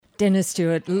Dennis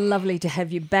Stewart, lovely to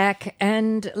have you back.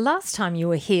 And last time you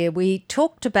were here, we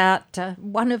talked about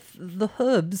one of the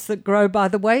herbs that grow by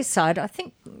the wayside. I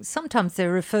think sometimes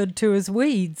they're referred to as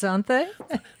weeds, aren't they?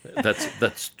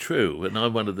 That's true. And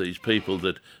I'm one of these people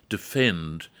that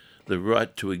defend the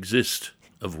right to exist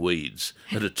of weeds.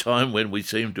 At a time when we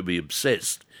seem to be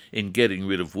obsessed in getting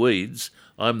rid of weeds,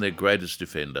 I'm their greatest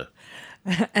defender.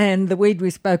 And the weed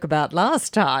we spoke about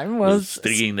last time was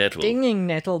stinging nettle. Stinging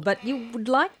nettle. But you would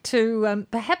like to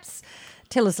perhaps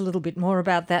tell us a little bit more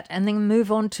about that and then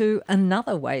move on to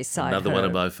another wayside Another herb. one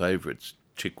of my favourites,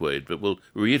 chickweed. But we'll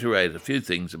reiterate a few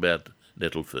things about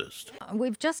nettle first.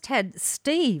 We've just had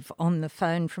Steve on the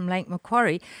phone from Lake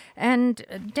Macquarie. And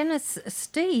Dennis,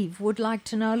 Steve would like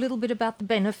to know a little bit about the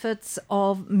benefits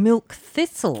of milk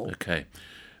thistle. Okay.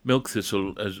 Milk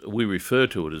thistle, as we refer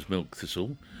to it as milk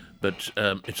thistle, but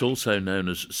it's also known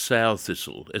as sow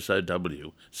thistle,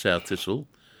 S-O-W, sow thistle.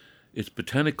 Its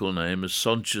botanical name is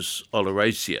Sonchus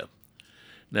oleracea.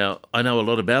 Now, I know a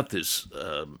lot about this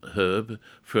herb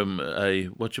from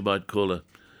what you might call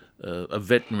a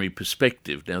veterinary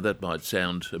perspective. Now, that might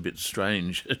sound a bit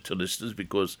strange to listeners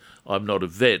because I'm not a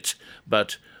vet,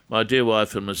 but my dear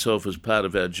wife and myself, as part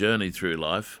of our journey through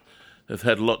life, have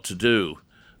had a lot to do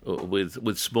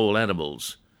with small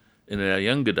animals. In our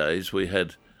younger days, we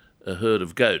had a herd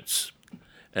of goats,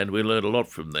 and we learned a lot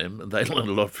from them, and they learned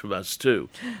a lot from us too.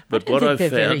 But what I they're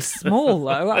found, very small,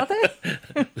 though, are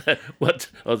they?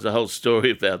 There's a whole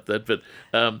story about that. But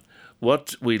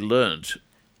what we learnt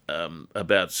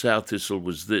about sow thistle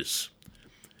was this: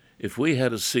 if we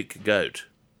had a sick goat,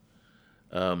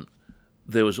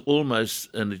 there was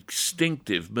almost an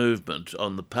instinctive movement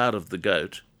on the part of the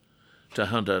goat to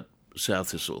hunt out sow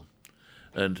thistle,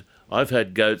 and I've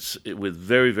had goats with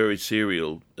very, very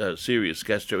serious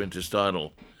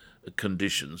gastrointestinal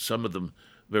conditions, some of them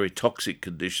very toxic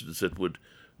conditions that would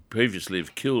previously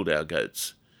have killed our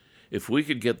goats. If we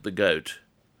could get the goat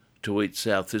to eat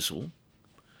sow thistle,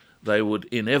 they would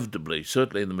inevitably,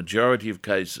 certainly in the majority of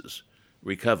cases,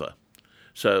 recover.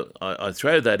 So I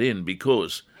throw that in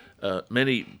because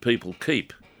many people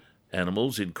keep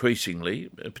animals increasingly,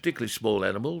 particularly small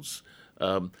animals,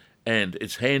 and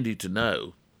it's handy to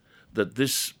know that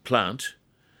this plant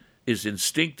is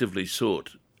instinctively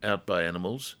sought out by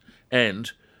animals,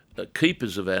 and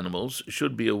keepers of animals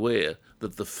should be aware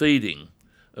that the feeding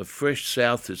of fresh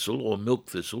sow thistle or milk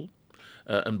thistle,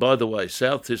 and by the way,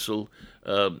 sow thistle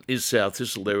is sow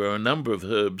thistle. There are a number of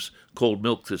herbs called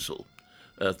milk thistle,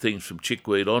 things from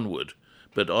chickweed onward,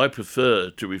 but I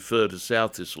prefer to refer to sow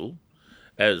thistle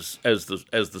as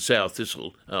the sow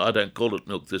thistle. I don't call it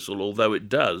milk thistle, although it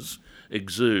does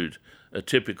exude a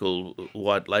typical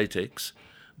white latex.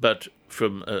 But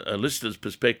from a listener's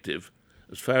perspective,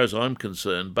 as far as I'm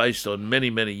concerned, based on many,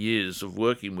 many years of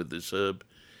working with this herb,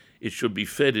 it should be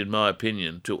fed, in my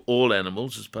opinion, to all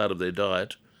animals as part of their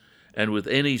diet, and with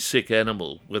any sick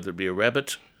animal, whether it be a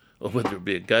rabbit or whether it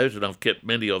be a goat, and I've kept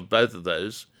many of both of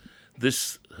those,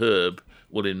 this herb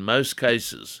will in most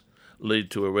cases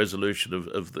lead to a resolution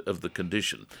of the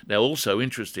condition. Now, also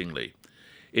interestingly,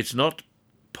 it's not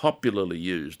popularly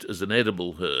used as an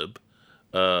edible herb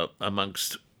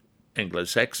amongst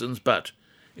Anglo-Saxons, but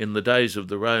in the days of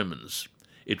the Romans,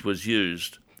 it was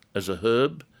used as a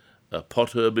herb, a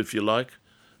pot herb if you like,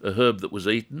 a herb that was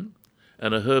eaten,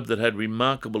 and a herb that had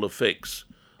remarkable effects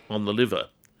on the liver.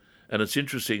 And it's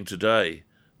interesting today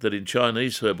that in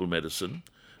Chinese herbal medicine,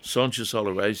 Sonchus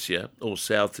oleracea, or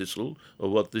sow thistle, or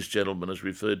what this gentleman has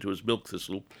referred to as milk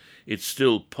thistle, it's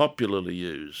still popularly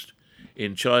used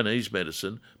in Chinese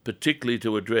medicine, particularly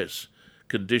to address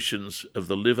conditions of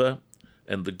the liver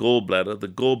and the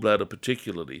gallbladder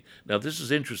particularly. Now, this is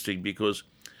interesting because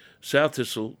sow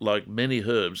thistle, like many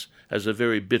herbs, has a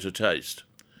very bitter taste.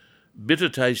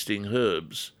 Bitter-tasting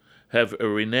herbs have a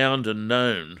renowned and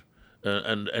known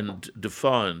and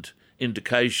defined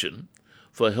indication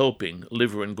for helping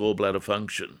liver and gallbladder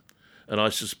function. And I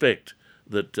suspect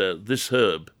that this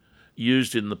herb,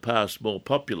 used in the past more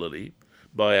popularly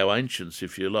by our ancients,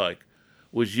 if you like,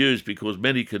 was used because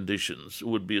many conditions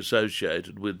would be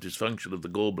associated with dysfunction of the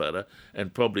gallbladder,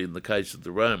 and probably in the case of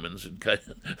the Romans,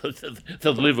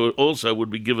 the liver also would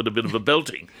be given a bit of a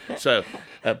belting. So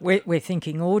we're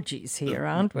thinking orgies here,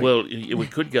 aren't we? Well, we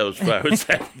could go as far as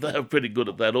that. They're pretty good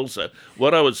at that also.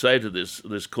 What I would say to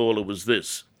this caller was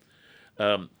this.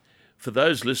 For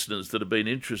those listeners that have been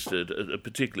interested,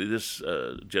 particularly this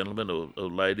gentleman or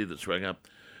lady that's rang up,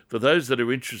 for those that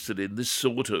are interested in this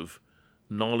sort of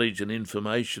knowledge and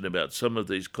information about some of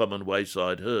these common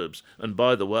wayside herbs, and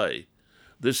by the way,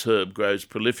 this herb grows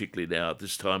prolifically now at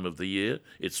this time of the year.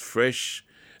 It's fresh,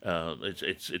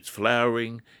 It's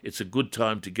flowering. It's a good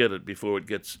time to get it before it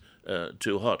gets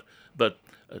too hot. But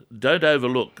don't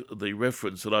overlook the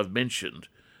reference that I've mentioned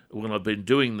when I've been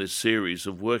doing this series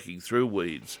of working through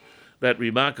weeds. That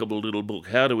remarkable little book,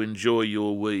 How to Enjoy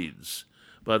Your Weeds,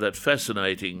 by that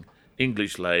fascinating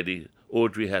English lady,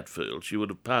 Audrey Hatfield. She would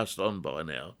have passed on by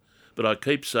now. But I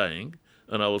keep saying,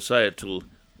 and I will say it till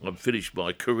I've finished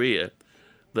my career,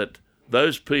 that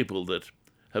those people that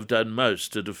have done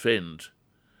most to defend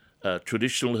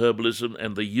traditional herbalism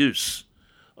and the use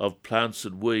of plants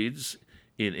and weeds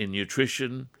in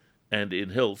nutrition and in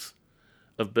health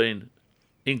have been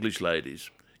English ladies,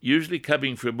 usually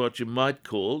coming from what you might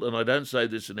call, and I don't say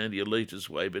this in any elitist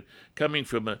way, but coming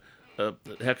from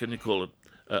how can you call it,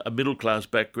 a middle-class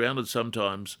background and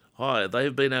sometimes higher. They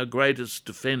have been our greatest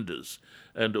defenders,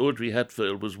 and Audrey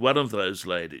Hatfield was one of those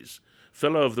ladies,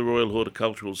 Fellow of the Royal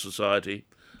Horticultural Society,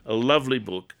 a lovely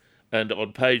book, and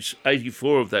on page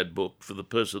 84 of that book, for the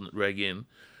person that rang in,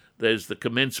 there's the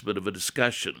commencement of a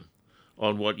discussion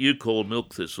on what you call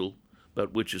milk thistle,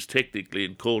 but which is technically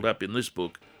and called up in this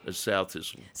book as sow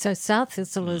thistle. So sow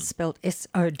thistle is spelled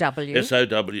S-O-W.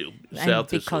 S-O-W, sow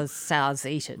thistle. Because sows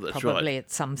eat it. That's probably right.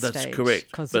 At some stage. That's correct.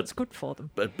 Because it's good for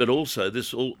them. But also,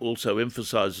 this also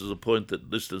emphasises a point that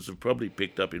listeners have probably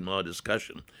picked up in my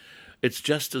discussion. It's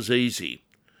just as easy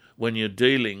when you're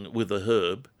dealing with a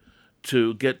herb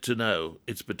to get to know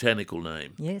its botanical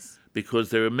name. Yes. Because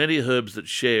there are many herbs that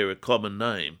share a common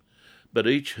name, but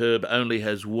each herb only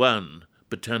has one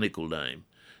botanical name.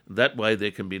 That way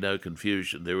there can be no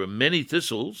confusion. There are many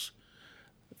thistles.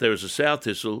 There is a sow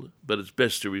thistle, but it's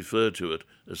best to refer to it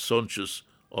as Sonchus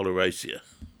oleracea.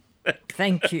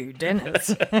 Thank you,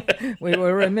 Dennis. We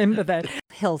will remember that.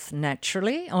 Health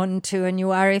Naturally on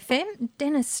 2NURFM.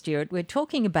 Dennis Stewart, we're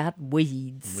talking about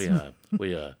weeds.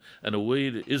 We are. And a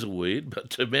weed is a weed,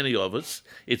 but to many of us,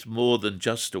 it's more than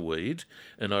just a weed.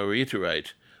 And I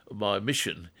reiterate, my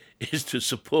mission is to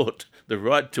support the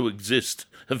right to exist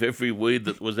of every weed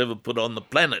that was ever put on the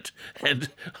planet.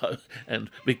 And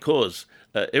because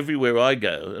everywhere I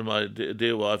go, and my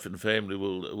dear wife and family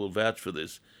will vouch for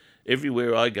this,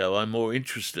 everywhere I go, I'm more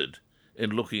interested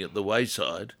in looking at the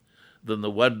wayside than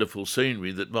the wonderful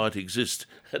scenery that might exist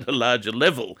at a larger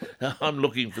level. I'm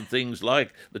looking for things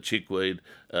like the chickweed,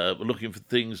 looking for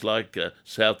things like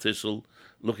sow thistle,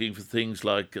 looking for things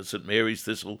like St Mary's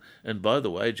thistle. And by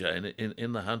the way, Jane,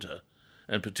 in the Hunter,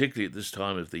 and particularly at this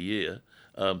time of the year,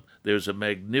 there's a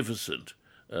magnificent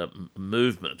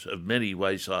movement of many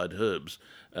wayside herbs,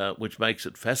 which makes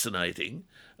it fascinating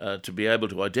to be able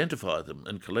to identify them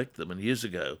and collect them. And years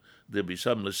ago, there'll be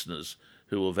some listeners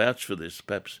who will vouch for this.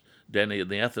 Perhaps Danny and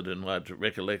the Atherton might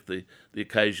recollect the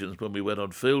occasions when we went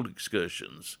on field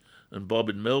excursions. And Bob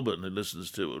in Melbourne, who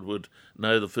listens to it, would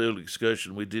know the field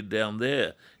excursion we did down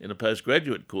there in a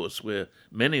postgraduate course where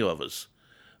many of us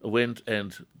went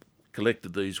and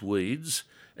collected these weeds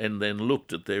and then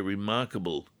looked at their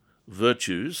remarkable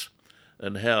virtues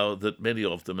and how that many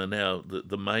of them are now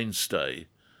the mainstay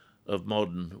of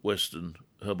modern Western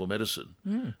herbal medicine.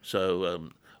 So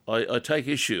I take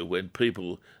issue when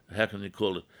people, how can you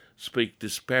call it, speak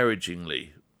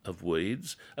disparagingly of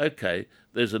weeds. Okay,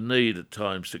 there's a need at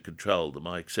times to control them,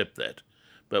 I accept that.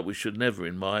 But we should never,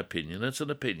 in my opinion, it's an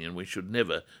opinion, we should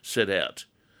never set out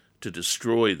to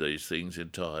destroy these things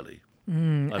entirely.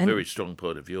 A very strong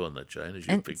point of view on that, Jane, as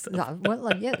you picked up.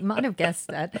 Well, yeah, might have guessed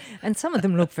that. And some of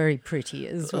them look very pretty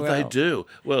as well. They do.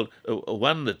 Well,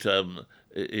 one that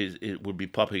it would be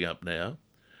popping up now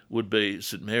would be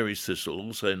St Mary's thistle,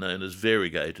 also known as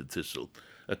variegated thistle,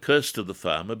 a curse to the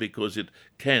farmer because it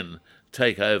can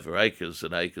take over acres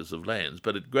and acres of lands,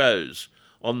 but it grows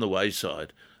on the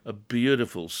wayside, a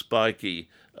beautiful spiky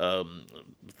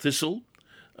thistle,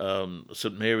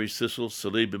 St Mary's thistle,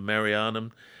 Solebum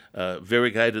marianum,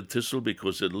 variegated thistle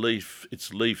because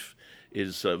its leaf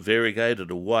is variegated,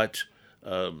 a white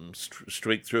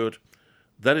streak through it.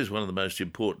 That is one of the most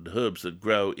important herbs that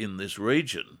grow in this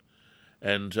region.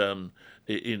 And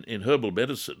in herbal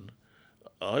medicine,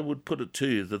 I would put it to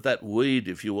you that weed,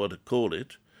 if you want to call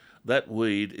it, that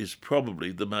weed is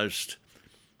probably the most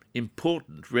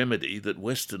important remedy that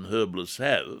Western herbalists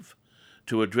have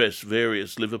to address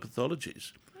various liver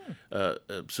pathologies.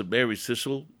 St Mary's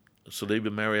thistle,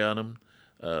 Solebum marianum,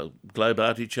 globe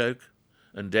artichoke,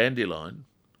 and dandelion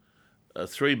are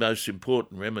three most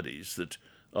important remedies that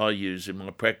I use in my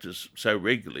practice so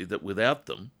regularly that without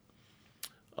them,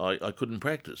 I couldn't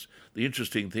practice. The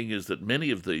interesting thing is that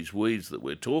many of these weeds that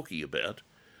we're talking about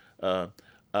are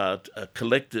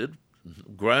collected,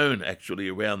 grown actually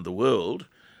around the world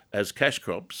as cash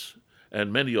crops,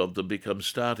 and many of them become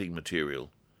starting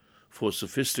material for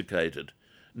sophisticated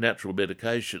natural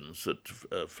medications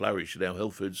that flourish in our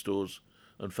health food stores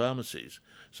and pharmacies.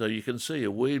 So you can see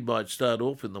a weed might start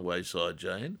off in the wayside,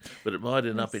 Jane, but it might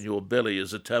end up in your belly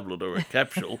as a tablet or a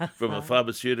capsule from a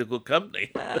pharmaceutical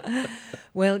company.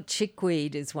 Well,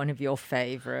 chickweed is one of your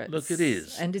favourites. Look, it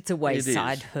is. And it's a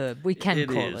wayside herb. We can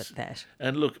call is. it that.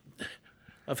 And look,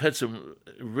 I've had some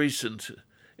recent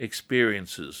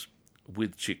experiences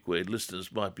with chickweed.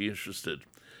 Listeners might be interested.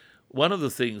 One of the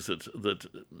things that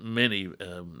many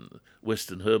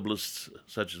Western herbalists,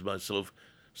 such as myself,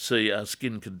 see are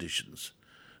skin conditions.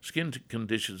 Skin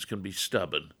conditions can be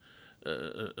stubborn.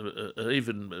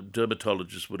 Even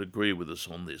dermatologists would agree with us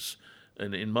on this.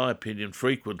 And in my opinion,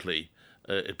 frequently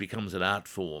it becomes an art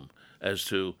form as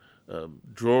to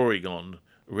drawing on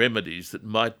remedies that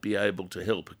might be able to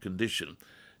help a condition.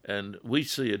 And we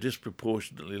see a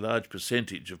disproportionately large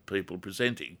percentage of people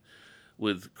presenting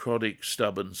with chronic,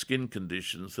 stubborn skin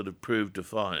conditions that have proved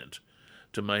defiant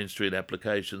to mainstream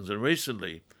applications. And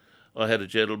recently, I had a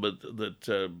gentleman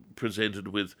that presented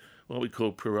with what we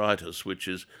call pruritus, which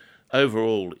is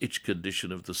overall itch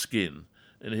condition of the skin.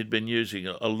 And he'd been using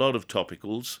a lot of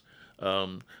topicals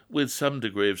with some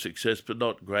degree of success, but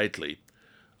not greatly.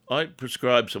 I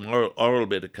prescribed some oral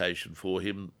medication for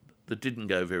him that didn't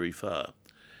go very far.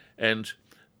 And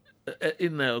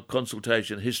in our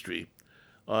consultation history,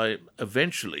 I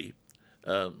eventually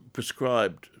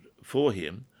prescribed for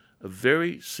him a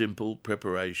very simple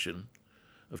preparation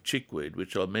of chickweed,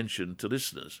 which I mentioned to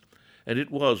listeners. And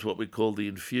it was what we call the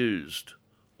infused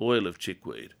oil of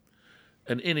chickweed,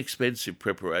 an inexpensive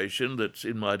preparation that's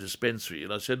in my dispensary.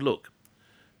 And I said, look,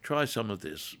 try some of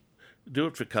this. Do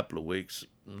it for a couple of weeks,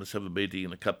 and let's have a meeting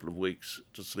in a couple of weeks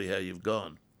to see how you've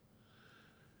gone.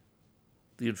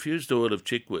 The infused oil of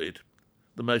chickweed,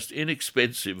 the most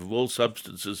inexpensive of all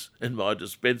substances in my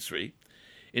dispensary,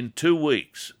 in 2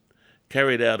 weeks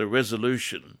carried out a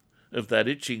resolution of that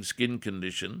itching skin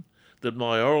condition that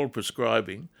my oral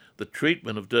prescribing, the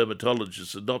treatment of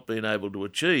dermatologists had not been able to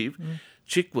achieve.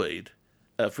 Chickweed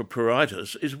for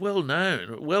pruritus is well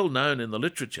known in the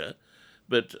literature,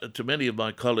 but to many of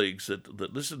my colleagues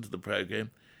that listen to the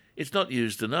program, it's not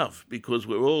used enough because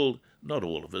we're all, not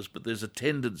all of us, but there's a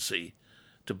tendency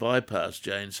to bypass,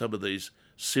 Jane, some of these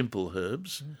simple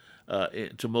herbs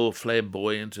to more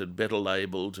flamboyant and better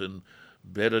labelled and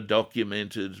better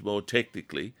documented, more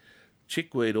technically.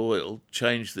 Chickweed oil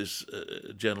changed this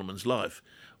gentleman's life,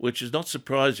 which is not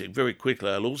surprising. Very quickly,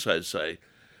 I'll also say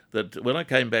that when I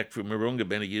came back from Mooroonga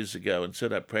many years ago and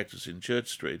set up practice in Church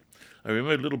Street, I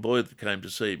remember a little boy that came to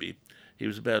see me. He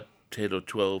was about 10 or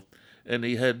 12, and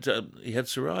he had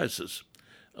psoriasis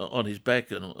on his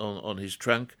back and on his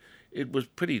trunk. It was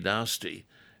pretty nasty.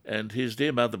 And his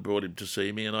dear mother brought him to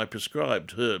see me, and I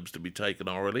prescribed herbs to be taken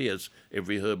orally, as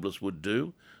every herbalist would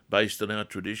do, based on our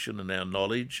tradition and our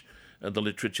knowledge and the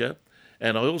literature.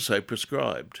 And I also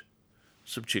prescribed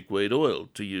some chickweed oil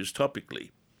to use topically.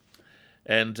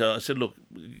 And I said, look,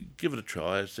 give it a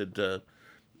try. I said,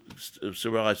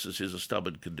 psoriasis is a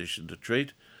stubborn condition to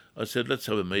treat. I said, let's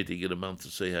have a meeting in a month to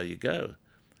see how you go.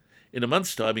 In a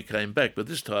month's time, he came back, but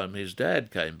this time his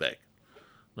dad came back.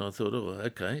 And I thought, oh,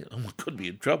 okay, I could be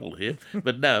in trouble here.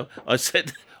 But no, I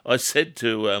said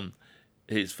to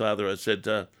his father, I said,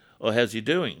 oh, how's he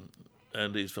doing?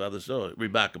 And his father said, oh,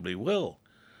 remarkably well.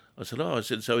 I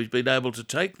said, so he's been able to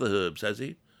take the herbs, has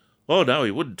he? Oh, no,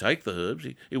 he wouldn't take the herbs.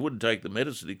 He wouldn't take the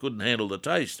medicine. He couldn't handle the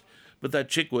taste. But that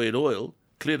chickweed oil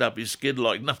cleared up his skin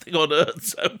like nothing on earth.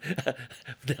 So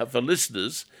now for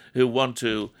listeners who want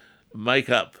to make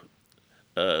up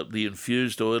the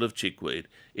infused oil of chickweed,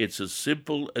 it's as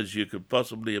simple as you could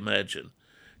possibly imagine.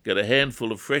 Get a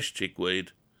handful of fresh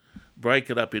chickweed, break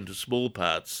it up into small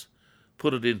parts,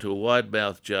 put it into a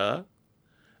wide-mouthed jar,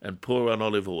 and pour on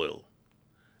olive oil.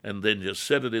 And then just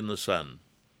set it in the sun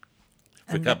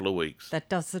for a couple of weeks. That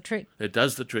does the trick. It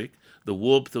does the trick. The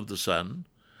warmth of the sun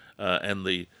and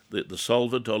the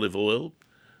solvent olive oil,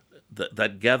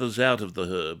 that gathers out of the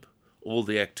herb all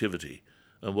the activity.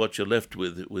 And what you're left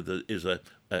with is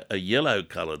a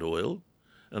yellow-coloured oil,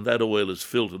 and that oil is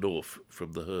filtered off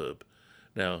from the herb.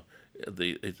 Now,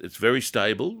 it's very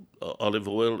stable. Olive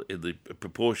oil, in the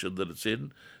proportion that it's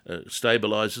in,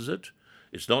 stabilises it.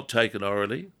 It's not taken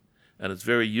orally, and it's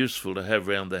very useful to have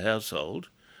around the household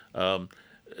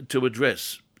to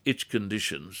address itch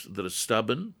conditions that are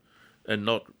stubborn and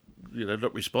not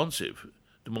responsive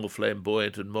to more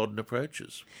flamboyant and modern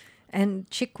approaches. And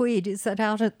chickweed, is that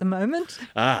out at the moment?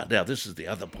 Now this is the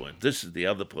other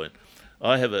point.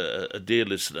 I have a dear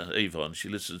listener, Yvonne. She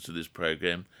listens to this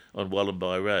program on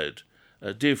Wallenby Road.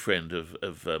 A dear friend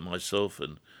of myself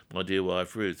and my dear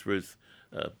wife, Ruth. Ruth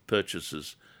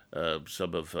purchases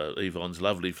some of Yvonne's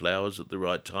lovely flowers at the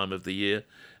right time of the year,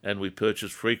 and we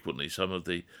purchased frequently some of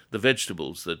the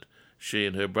vegetables that she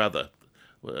and her brother,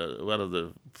 one of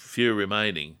the few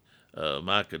remaining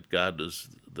market gardeners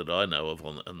that I know of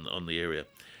on the area.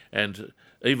 And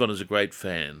Yvonne is a great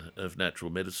fan of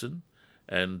natural medicine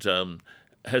and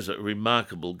has a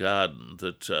remarkable garden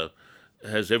that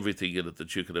has everything in it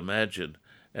that you can imagine.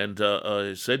 And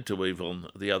I said to Yvonne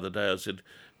the other day, I said,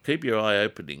 keep your eye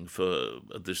opening for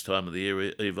this time of the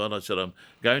year, Yvonne. I said, I'm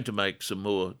going to make some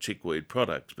more chickweed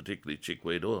products, particularly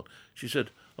chickweed oil. She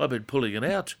said, I've been pulling it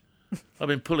out. I've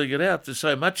been pulling it out. There's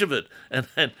so much of it.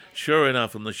 And sure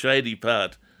enough, in the shady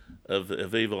part of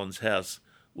Yvonne's house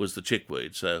was the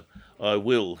chickweed. So I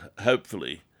will,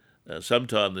 hopefully,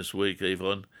 sometime this week,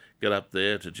 Yvonne, get up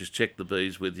there to just check the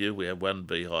bees with you. We have one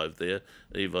beehive there.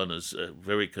 Yvonne is a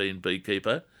very keen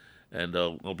beekeeper, and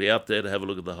I'll be out there to have a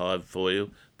look at the hive for you,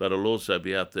 but I'll also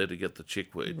be out there to get the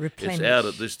chickweed. It's out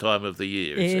at this time of the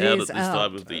year.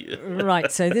 Time of the year.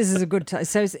 Right, so this is a good time.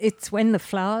 So it's when the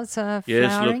flowers are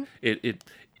flowering? Yes,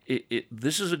 look,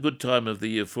 this is a good time of the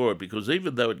year for it, because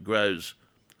even though it grows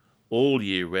all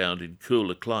year round in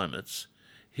cooler climates,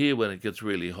 here when it gets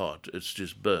really hot, it's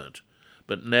just burnt.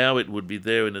 But now it would be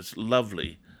there in its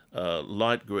lovely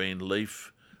light green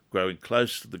leaf, growing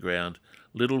close to the ground,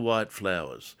 little white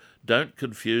flowers. Don't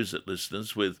confuse it,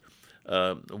 listeners, with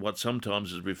what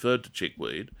sometimes is referred to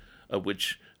chickweed,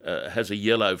 which has a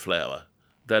yellow flower.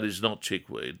 That is not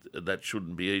chickweed. That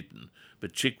shouldn't be eaten.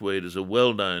 But chickweed is a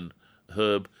well-known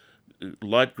herb,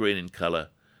 light green in colour,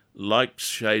 likes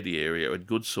shady area and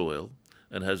good soil,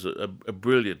 and has a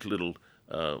brilliant little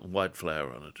white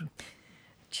flower on it.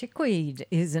 Chickweed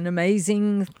is an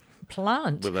amazing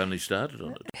plant. We've only started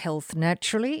on it. Health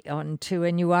Naturally on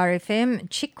 2NURFM.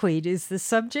 Chickweed is the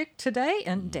subject today,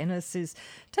 and Dennis is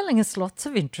telling us lots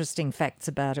of interesting facts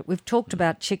about it. We've talked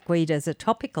about chickweed as a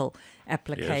topical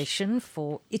application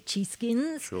for itchy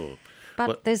skins. Sure.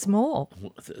 But there's more.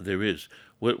 There is.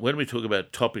 When we talk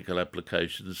about topical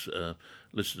applications,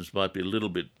 listeners might be a little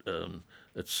bit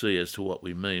at sea as to what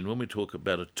we mean. When we talk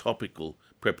about a topical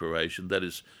preparation, that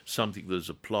is something that is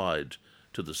applied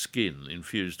to the skin.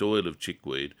 Infused oil of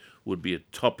chickweed would be a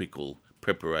topical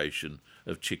preparation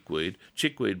of chickweed.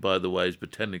 Chickweed, by the way, is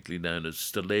botanically known as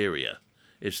Stellaria,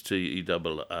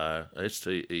 Stellaria,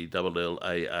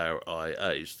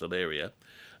 Stellaria.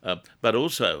 But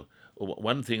also,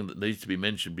 one thing that needs to be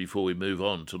mentioned before we move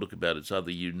on to look about its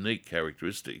other unique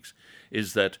characteristics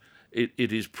is that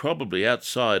it is probably,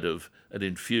 outside of an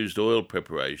infused oil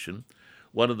preparation,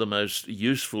 one of the most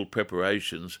useful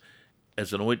preparations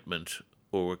as an ointment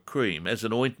or a cream. As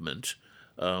an ointment,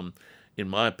 in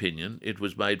my opinion, it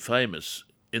was made famous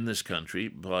in this country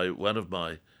by one of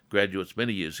my graduates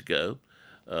many years ago,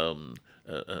 a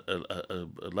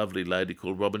lovely lady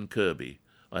called Robin Kirby.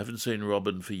 I haven't seen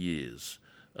Robin for years.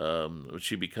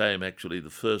 She became actually the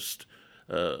first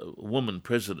woman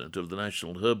president of the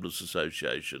National Herbalist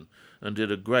Association and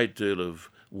did a great deal of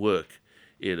work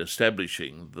in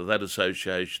establishing that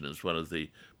association as one of the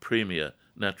premier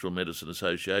natural medicine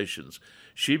associations.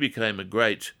 She became a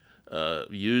great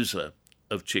user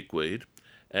of chickweed,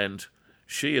 and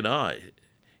she and I,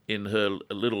 in her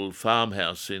little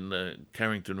farmhouse in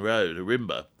Carrington Road,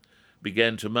 Arimba,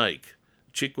 began to make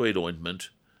chickweed ointment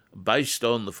based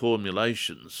on the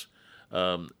formulations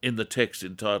in the text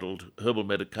entitled Herbal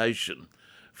Medication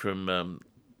from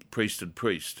Priest and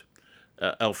Priest.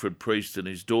 Alfred Priest and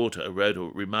his daughter wrote a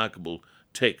remarkable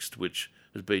text which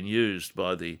has been used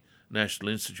by the National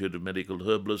Institute of Medical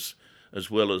Herbalists as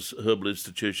well as herbal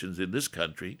institutions in this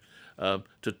country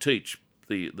to teach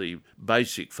the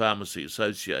basic pharmacy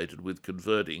associated with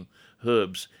converting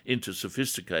herbs into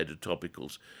sophisticated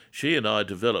topicals. She and I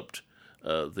developed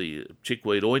the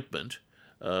chickweed ointment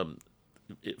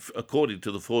according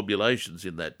to the formulations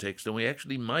in that text, and we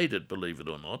actually made it, believe it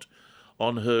or not,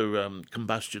 on her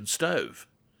combustion stove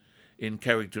in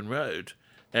Carrington Road,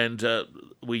 and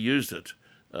we used it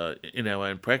in our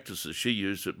own practices. She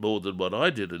used it more than what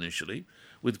I did initially,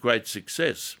 with great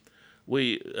success.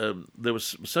 There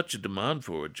was such a demand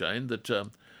for it, Jane, that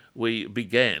we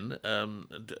began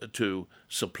to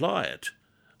supply it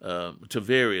to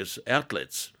various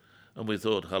outlets. And we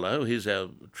thought, hello, here's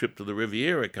our trip to the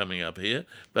Riviera coming up here.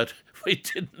 But we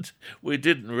didn't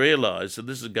realise, and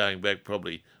this is going back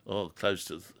probably close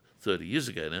to 30 years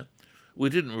ago now, we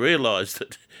didn't realise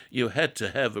that you had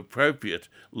to have appropriate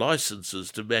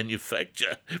licences to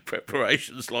manufacture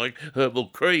preparations like herbal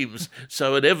creams.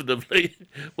 So inevitably,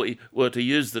 we were, to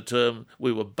use the term,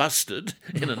 we were busted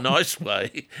in a nice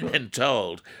way and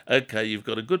told, okay, you've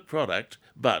got a good product,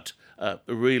 but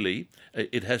really,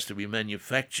 it has to be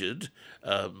manufactured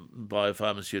by a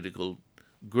pharmaceutical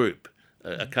group,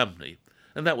 a company.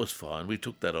 And that was fine. We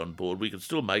took that on board. We could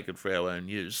still make it for our own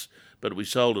use, but we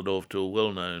sold it off to a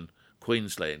well-known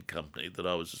Queensland company that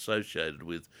I was associated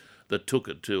with that took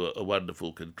it to a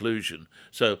wonderful conclusion.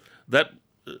 So that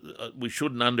we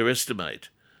shouldn't underestimate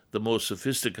the more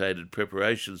sophisticated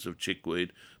preparations of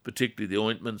chickweed, particularly the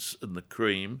ointments and the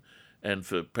cream, and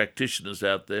for practitioners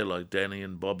out there like Danny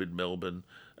and Bob in Melbourne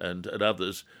and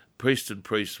others, priest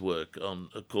work on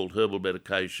called herbal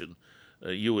medication.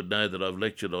 You would know that I've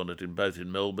lectured on it both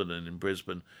in Melbourne and in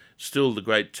Brisbane. Still the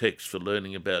great text for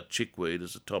learning about chickweed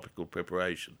as a topical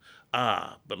preparation.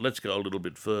 But let's go a little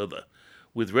bit further.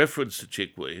 With reference to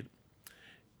chickweed,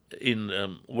 in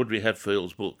Audrey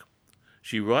Hatfield's book,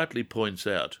 she rightly points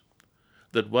out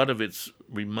that one of its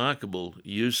remarkable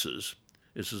uses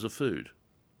is as a food.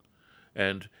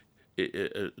 And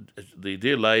the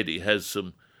dear lady has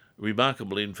some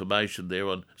remarkable information there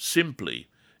on simply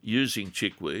using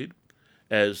chickweed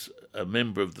as a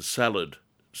member of the salad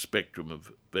spectrum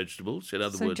of vegetables. In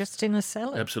other words, just in a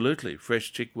salad? Absolutely.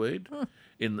 Fresh chickweed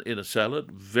in a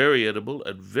salad, very edible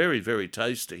and very, very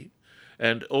tasty.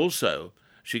 And also,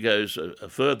 she goes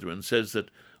further and says that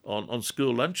on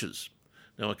school lunches.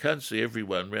 Now, I can't see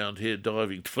everyone round here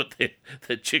diving to put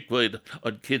their chickweed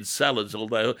on kids' salads,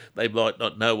 although they might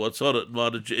not know what's on it and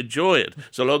might enjoy it,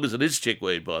 so long as it is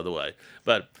chickweed, by the way.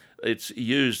 But it's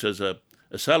used as a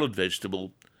salad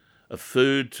vegetable, a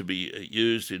food to be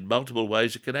used in multiple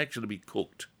ways. It can actually be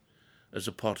cooked as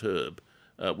a pot herb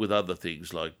with other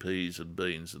things like peas and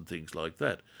beans and things like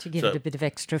that. To give it a bit of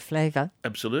extra flavour.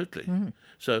 Absolutely.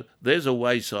 So there's a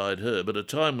wayside herb at a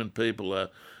time when people are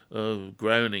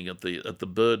groaning at the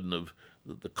burden of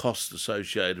the costs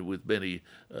associated with many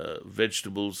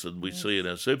vegetables that we see in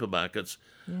our supermarkets.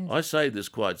 I say this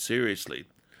quite seriously.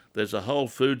 There's a whole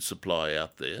food supply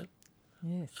out there,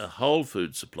 a whole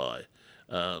food supply.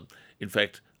 In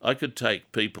fact, I could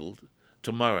take people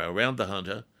tomorrow around the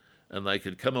Hunter and they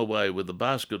could come away with a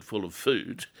basket full of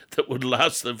food that would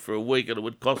last them for a week and it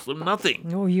would cost them nothing.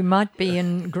 Oh, you might be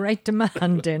in great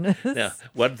demand, Dennis. Now,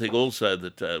 one thing also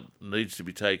that needs to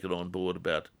be taken on board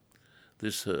about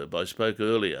this herb, I spoke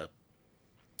earlier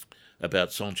about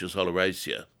Sonchus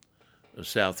oleracea, a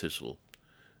south thistle,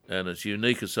 and its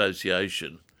unique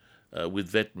association with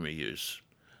veterinary use.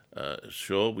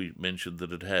 Sure, we mentioned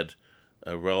that it had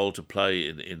a role to play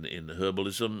in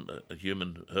herbalism,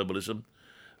 human herbalism,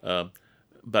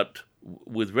 but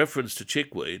with reference to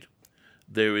chickweed,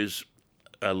 there is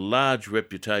a large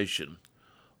reputation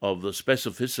of the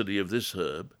specificity of this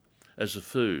herb as a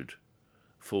food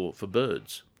for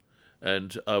birds.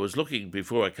 And I was looking,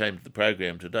 before I came to the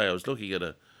program today, I was looking at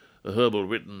a herbal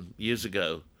written years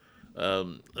ago, a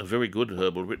very good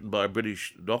herbal written by a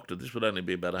British doctor. This would only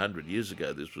be about 100 years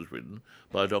ago this was written,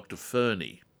 by Dr.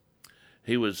 Fernie.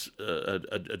 He was a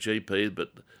GP, but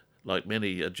like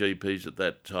many GPs at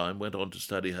that time, went on to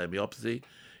study homeopathy,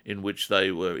 in which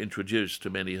they were introduced to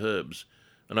many herbs.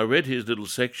 And I read his little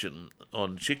section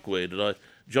on chickweed, and I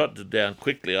jotted it down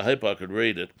quickly. I hope I could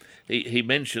read it. He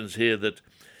mentions here that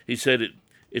he said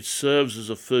it serves as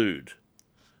a food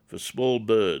for small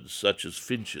birds such as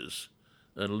finches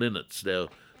and linnets. Now,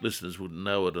 listeners wouldn't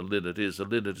know what a linnet is. A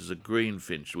linnet is a green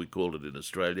finch, we call it in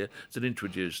Australia. It's an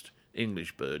introduced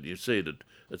English bird. You see it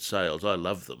at sales. I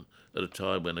love them at a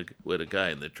time when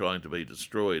again, they're trying to be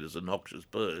destroyed as a noxious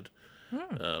bird.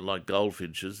 Like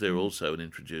goldfinches, they're also an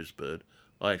introduced bird.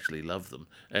 I actually love them.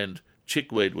 And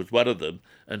chickweed was one of them.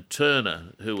 And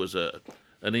Turner, who was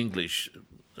an English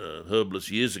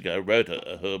herbalist years ago, wrote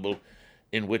a herbal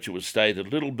in which it was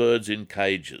stated, little birds in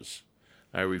cages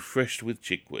are refreshed with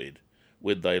chickweed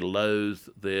when they loathe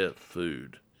their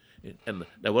food. And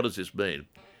now what does this mean?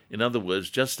 In other words,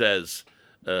 just as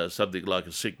something like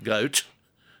a sick goat,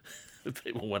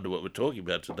 people wonder what we're talking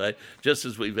about today, just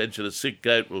as we mentioned a sick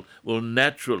goat will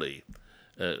naturally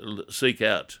seek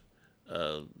out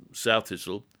south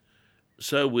thistle,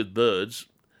 so with birds,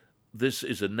 this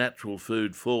is a natural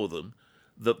food for them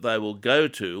that they will go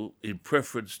to in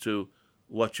preference to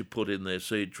what you put in their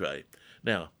seed tray.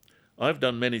 Now, I've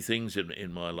done many things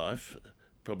in my life,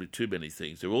 probably too many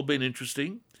things. They've all been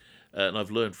interesting, and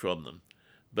I've learned from them.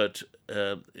 But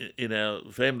in our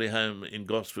family home in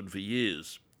Gosford for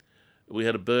years, we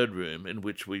had a bird room in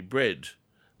which we bred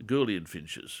Gouldian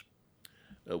finches.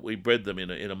 We bred them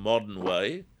in a modern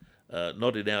way,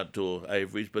 not in outdoor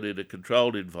aviaries, but in a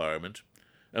controlled environment,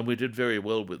 and we did very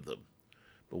well with them.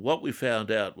 But what we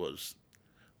found out was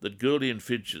that Gouldian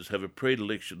finches have a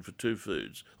predilection for two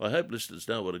foods. I hope listeners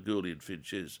know what a Gouldian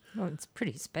finch is. Well, it's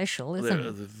pretty special, isn't it?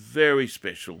 They're very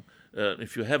special.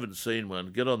 If you haven't seen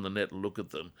one, get on the net and look at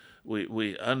them.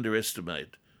 We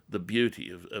underestimate the beauty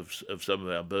of some of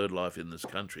our bird life in this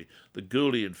country. The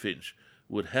Gouldian finch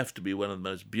would have to be one of the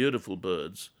most beautiful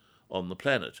birds on the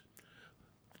planet.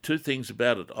 Two things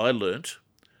about it I learnt,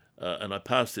 and I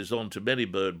pass this on to many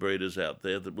bird breeders out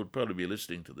there that would probably be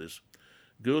listening to this.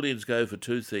 Gouldians go for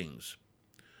two things.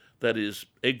 That is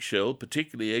eggshell,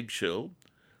 particularly eggshell,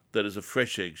 that is a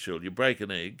fresh eggshell. You break an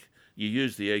egg, you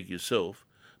use the egg yourself,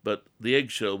 but the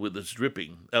eggshell with its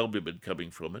dripping albumin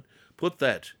coming from it, put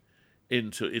that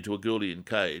into a Gouldian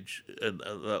cage, and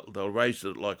they'll raise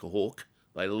it like a hawk.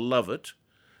 They love it,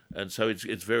 and so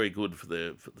it's very good for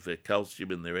their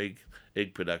calcium in their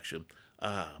egg production.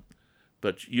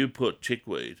 But you put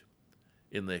chickweed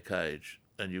in their cage,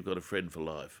 and you've got a friend for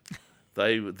life.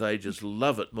 They just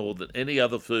love it more than any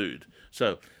other food.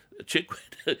 So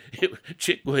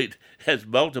chickweed has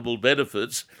multiple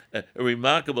benefits, a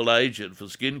remarkable agent for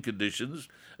skin conditions,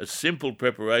 a simple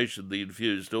preparation, the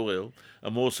infused oil,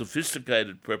 a more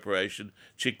sophisticated preparation,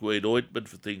 chickweed ointment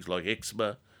for things like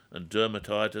eczema and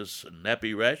dermatitis and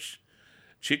nappy rash.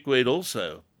 Chickweed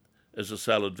also as a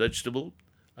salad vegetable.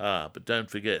 But don't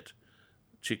forget,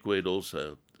 chickweed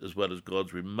also is one of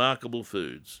God's remarkable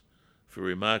foods for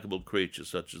remarkable creatures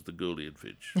such as the Gouldian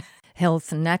finch.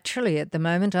 Health Naturally at the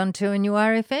moment on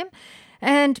 2NURFM.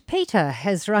 And Peter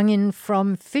has rung in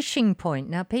from Fishing Point.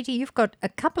 Now, Peter, you've got a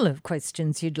couple of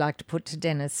questions you'd like to put to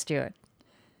Dennis Stewart.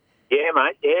 Yeah,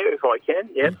 mate. Yeah, if I can.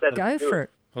 Yes, that's Go good. for it.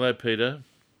 Hello, Peter.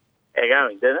 How you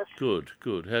going, Dennis? Good.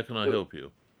 How can I help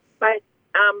you? Mate,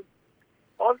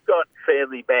 I've got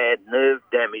fairly bad nerve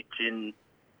damage in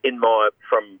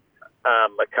from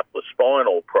a couple of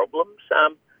spinal problems.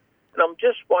 And I'm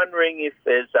just wondering if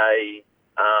there's a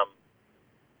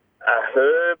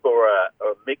herb or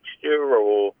a mixture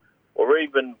or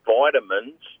even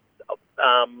vitamins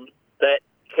that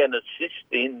can assist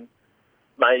in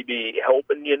maybe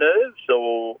helping your nerves,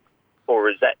 or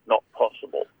is that not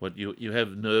possible? What, you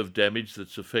have nerve damage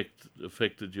that's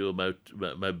affected your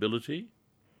mobility?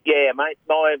 Yeah, mate.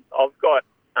 I've got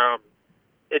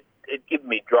it gives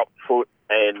me drop foot,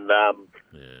 and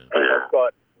I've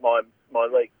got my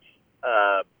legs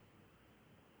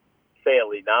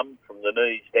fairly numb from the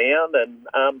knees down,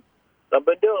 and I've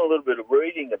been doing a little bit of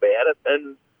reading about it,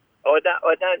 and I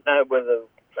don't know whether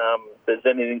there's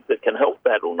anything that can help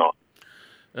that or not.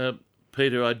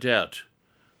 Peter, I doubt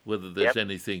whether there's Yep.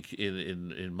 anything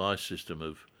in my system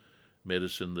of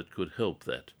medicine that could help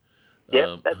that.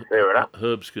 Yeah, that's fair enough.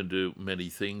 Herbs can do many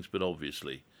things, but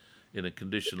obviously, in a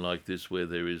condition like this where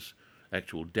there is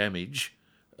actual damage,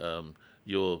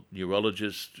 your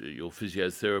neurologist, your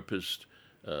physiotherapist,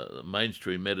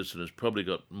 mainstream medicine has probably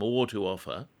got more to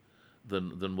offer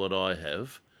than what I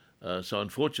have. So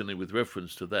unfortunately, with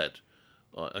reference to that,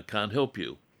 I can't help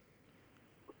you.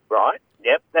 Right.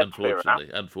 Yep, that's fair enough.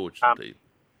 Unfortunately.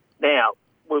 Now,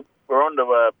 we're on to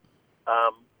a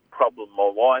problem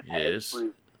my wife Yes. has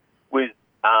with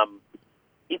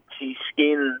itchy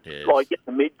skin, Yes. like at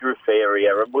the midriff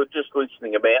area. And we're just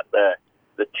listening about the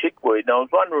chickweed, and I was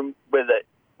wondering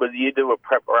whether you do a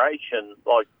preparation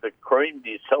like the cream. Do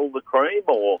you sell the cream,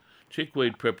 or?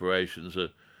 Chickweed preparations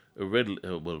are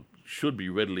readily, should be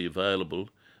readily available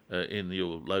in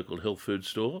your local health food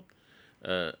store.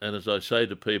 And as I say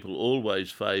to people,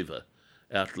 always favour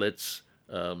outlets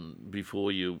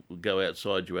before you go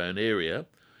outside your own area.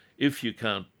 If you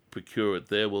can't procure it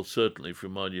there, well, certainly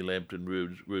from my New Lambton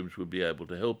rooms would be able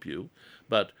to help you.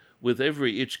 But with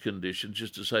every itch condition,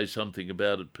 just to say something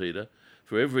about it, Peter,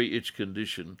 for every itch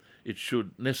condition, it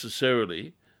should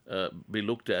necessarily be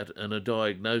looked at and a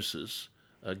diagnosis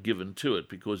given to it,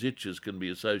 because itches can be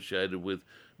associated with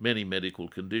many medical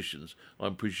conditions.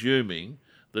 I'm presuming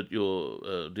that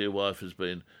your dear wife has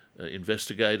been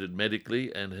investigated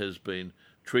medically and has been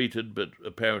treated, but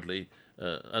apparently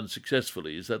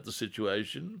unsuccessfully. Is that the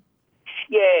situation?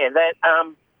 Yeah, that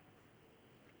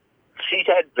she's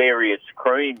had various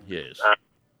creams. Yes.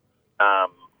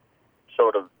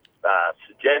 Sort of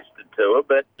suggested to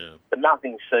her, but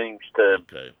nothing seems to.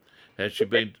 Okay. Has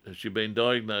she been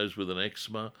diagnosed with an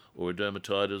eczema or a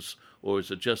dermatitis, or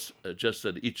is it just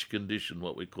an itch condition,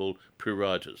 what we call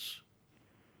pruritus?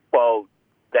 Well,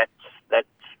 that's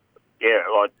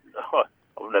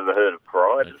I've never heard of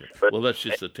pruritus. Okay. But Well, that's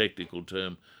just a technical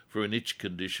term for an itch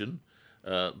condition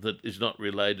that is not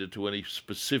related to any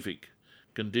specific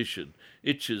condition.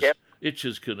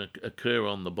 Itches can occur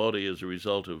on the body as a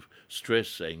result of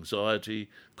stress, anxiety,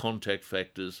 contact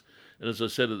factors, and as I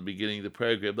said at the beginning of the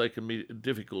program, they can be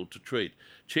difficult to treat.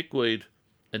 Chickweed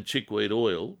and chickweed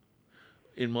oil,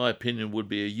 in my opinion, would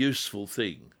be a useful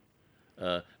thing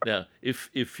Now,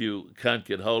 if you can't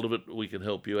get hold of it, we can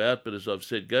help you out. But as I've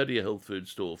said, go to your health food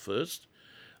store first,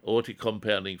 or to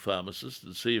compounding pharmacists,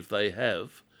 and see if they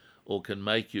have or can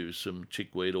make you some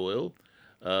chickweed oil.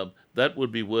 That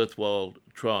would be worthwhile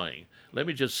trying. Let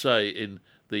me just say, in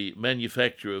the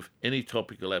manufacture of any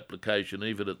topical application,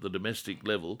 even at the domestic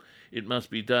level, it must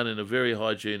be done in a very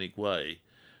hygienic way.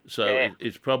 So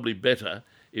it's probably better,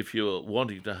 if you're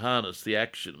wanting to harness the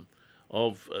action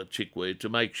of chickweed, to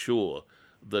make sure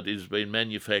that it has been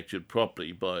manufactured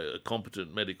properly by a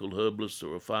competent medical herbalist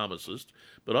or a pharmacist.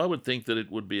 But I would think that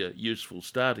it would be a useful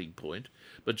starting point.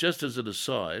 But just as an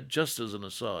aside,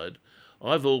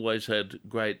 I've always had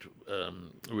great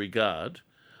regard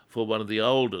for one of the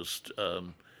oldest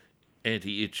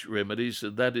anti-itch remedies,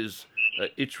 and that is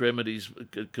itch remedies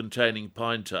containing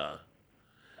pine tar.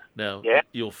 Now,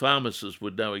 your pharmacist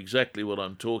would know exactly what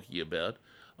I'm talking about.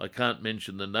 I can't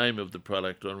mention the name of the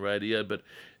product on radio, but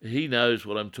he knows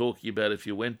what I'm talking about. If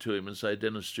you went to him and say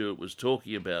Dennis Stewart was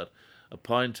talking about a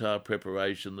pine tar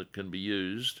preparation that can be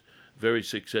used very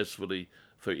successfully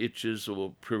for itches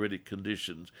or pruritic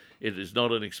conditions. It is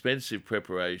not an expensive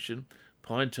preparation.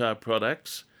 Pine tar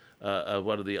products are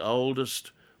one of the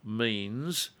oldest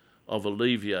means of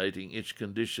alleviating itch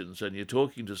conditions, and you're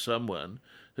talking to someone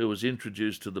who was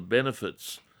introduced to the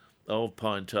benefits of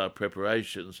pine tar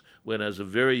preparations when, as a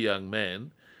very young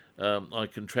man, I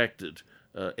contracted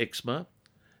eczema,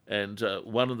 and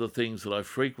one of the things that I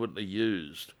frequently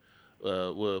used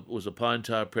was a pine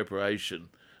tar preparation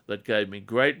that gave me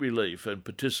great relief and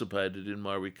participated in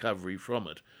my recovery from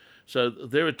it. So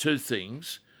there are two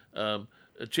things,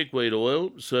 chickweed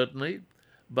oil, certainly,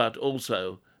 but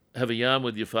also have a yarn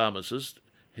with your pharmacist.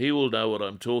 He will know what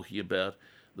I'm talking about.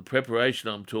 The preparation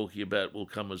I'm talking about will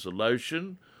come as a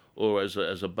lotion or as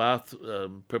a bath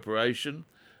preparation.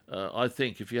 I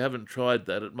think if you haven't tried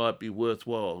that, it might be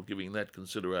worthwhile giving that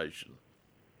consideration.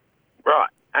 Right.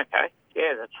 Okay.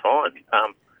 Yeah, that's fine.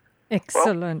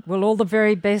 Excellent. Well, all the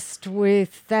very best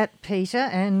with that, Peter,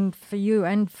 and for you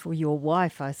and for your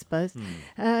wife, I suppose.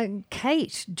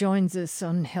 Kate joins us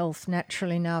on Health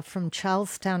Naturally now from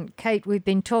Charlestown. Kate, we've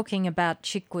been talking about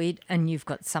chickweed, and you've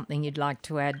got something you'd like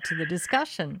to add to the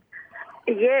discussion.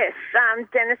 Yes,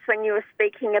 Dennis, when you were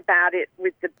speaking about it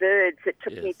with the birds, it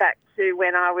took me back to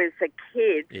when I was a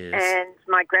kid, and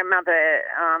my grandmother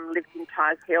lived in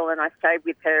Tighes Hill, and I stayed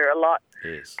with her a lot.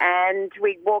 Yes. And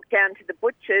we'd walk down to the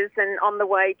butcher's, and on the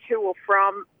way to or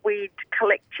from, we'd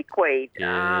collect chickweed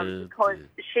because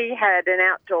she had an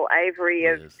outdoor aviary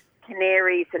of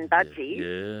canaries and budgies.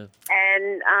 Yeah.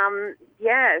 And,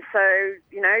 so,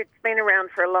 it's been around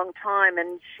for a long time,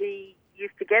 and she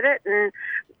used to get it and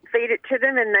feed it to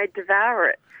them, and they'd devour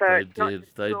it. So it's not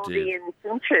just Geordie and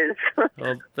finches.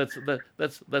 Oh,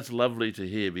 that's lovely to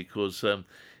hear, because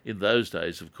in those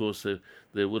days, of course,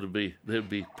 there'd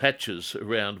be patches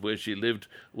around where she lived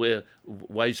where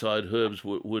wayside herbs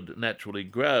would naturally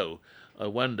grow. I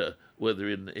wonder whether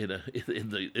in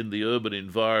the urban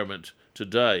environment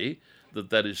today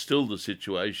that is still the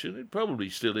situation. It probably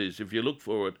still is. If you look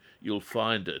for it, you'll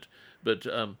find it. But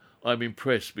I'm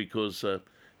impressed because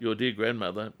your dear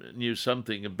grandmother knew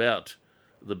something about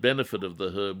the benefit of the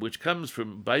herb, which comes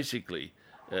from basically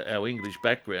our English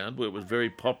background, where it was very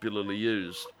popularly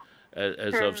used,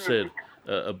 as I've said,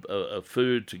 a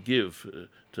food to give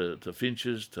to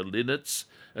finches, to linnets.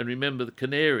 And remember, the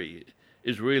canary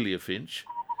is really a finch,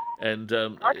 and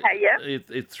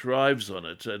it thrives on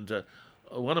it. And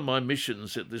one of my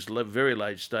missions at this very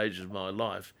late stage of my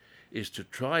life is to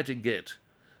try to get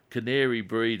canary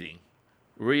breeding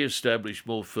re-established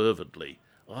more fervently.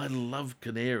 I love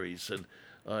canaries, and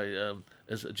I,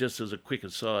 as a quick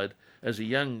aside, as a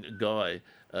young guy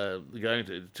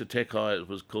going to Tech High, it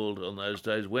was called on those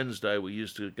days. Wednesday we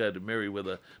used to go to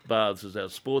Merriweather Baths as our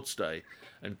sports day,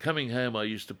 and coming home I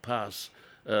used to pass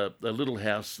a little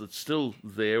house that's still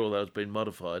there, although it's been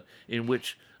modified, in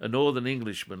which a Northern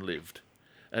Englishman lived,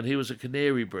 and he was a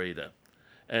canary breeder.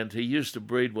 And he used to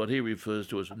breed what he refers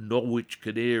to as Norwich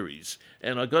canaries.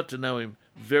 And I got to know him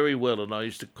very well, and I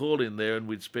used to call in there, and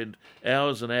we'd spend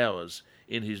hours and hours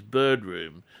in his bird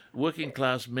room. Working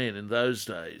class men in those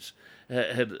days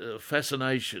had a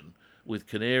fascination with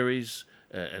canaries,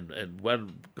 and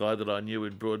one guy that I knew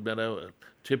in Broadmeadow, a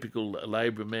typical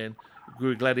labourer man,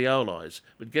 grew gladiolis.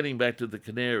 But getting back to the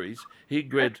canaries, he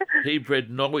bred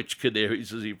Norwich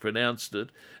canaries, as he pronounced it,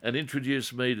 and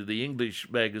introduced me to the English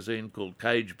magazine called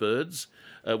Cage Birds,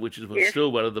 which is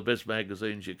still one of the best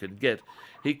magazines you can get.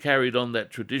 He carried on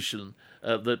that tradition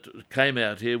that came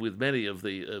out here with many of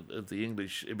the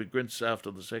English immigrants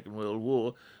after the Second World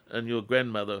War, and your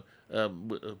grandmother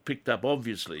picked up,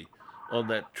 obviously, on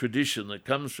that tradition that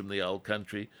comes from the old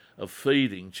country of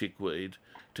feeding chickweed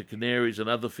to canaries and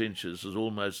other finches as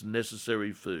almost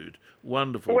necessary food.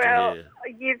 Wonderful to hear.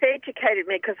 You've educated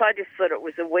me, because I just thought it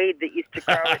was a weed that used to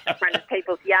grow at the front of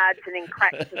people's yards and in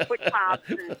cracks and footpaths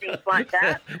and things like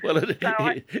that. Well,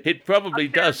 it probably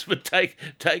does, but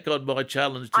take on my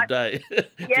challenge today.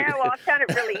 I found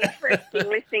it really interesting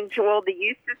listening to all the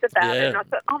uses about it, and I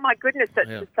thought, oh my goodness,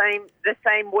 it's the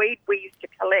same weed we used to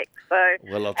collect. So,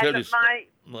 well, I'll tell you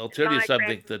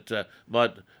something that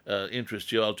might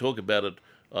interest you. I'll talk about it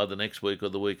either next week or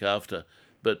the week after,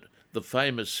 but the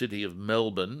famous city of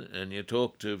Melbourne, and you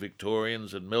talk to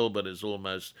Victorians, and Melbourne is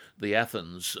almost the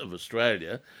Athens of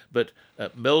Australia, but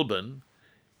Melbourne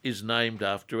is named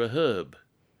after a herb.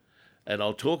 And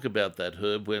I'll talk about that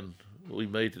herb when we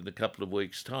meet in a couple of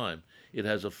weeks' time. It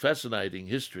has a fascinating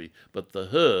history, but the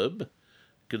herb,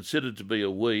 considered to be a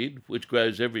weed which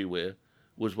grows everywhere,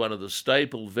 was one of the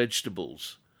staple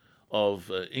vegetables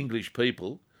of English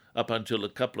people up until a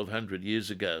couple of 100 years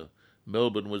ago.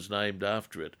 Melbourne was named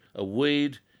after it. A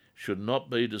weed should not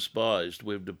be despised.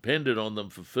 We've depended on them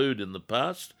for food in the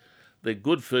past. They're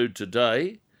good food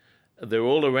today. They're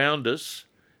all around us,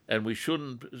 and we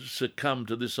shouldn't succumb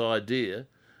to this idea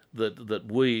that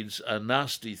weeds are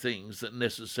nasty things that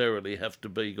necessarily have to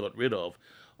be got rid of.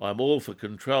 I'm all for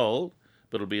control,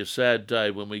 but it'll be a sad day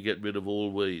when we get rid of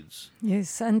all weeds.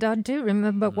 Yes, and I do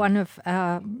remember one of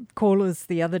our callers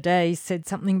the other day said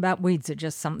something about weeds are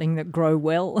just something that grow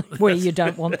well where you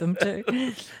don't want them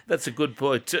to. That's a good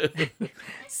point too.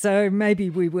 So maybe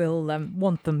we will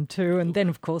want them to, and then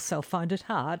of course they'll find it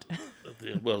hard.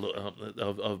 Well,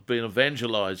 I've been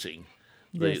evangelising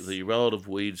the role of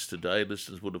weeds today.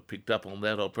 Listeners would have picked up on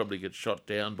that. I'll probably get shot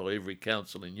down by every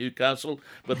council in Newcastle,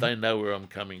 but they know where I'm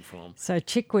coming from. So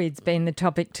chickweed's been the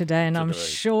topic today, and I'm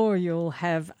sure you'll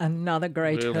have another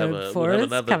great herb for us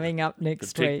coming up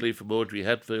next week. Particularly from Audrey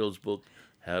Hatfield's book,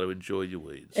 How to Enjoy Your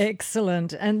Weeds.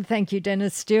 Excellent. And thank you,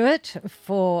 Dennis Stewart,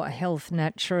 for Health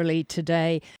Naturally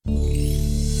today.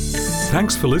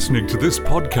 Thanks for listening to this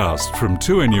podcast from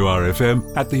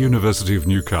 2NURFM at the University of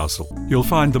Newcastle. You'll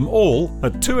find them all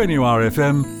at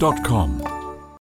 2NURFM.com.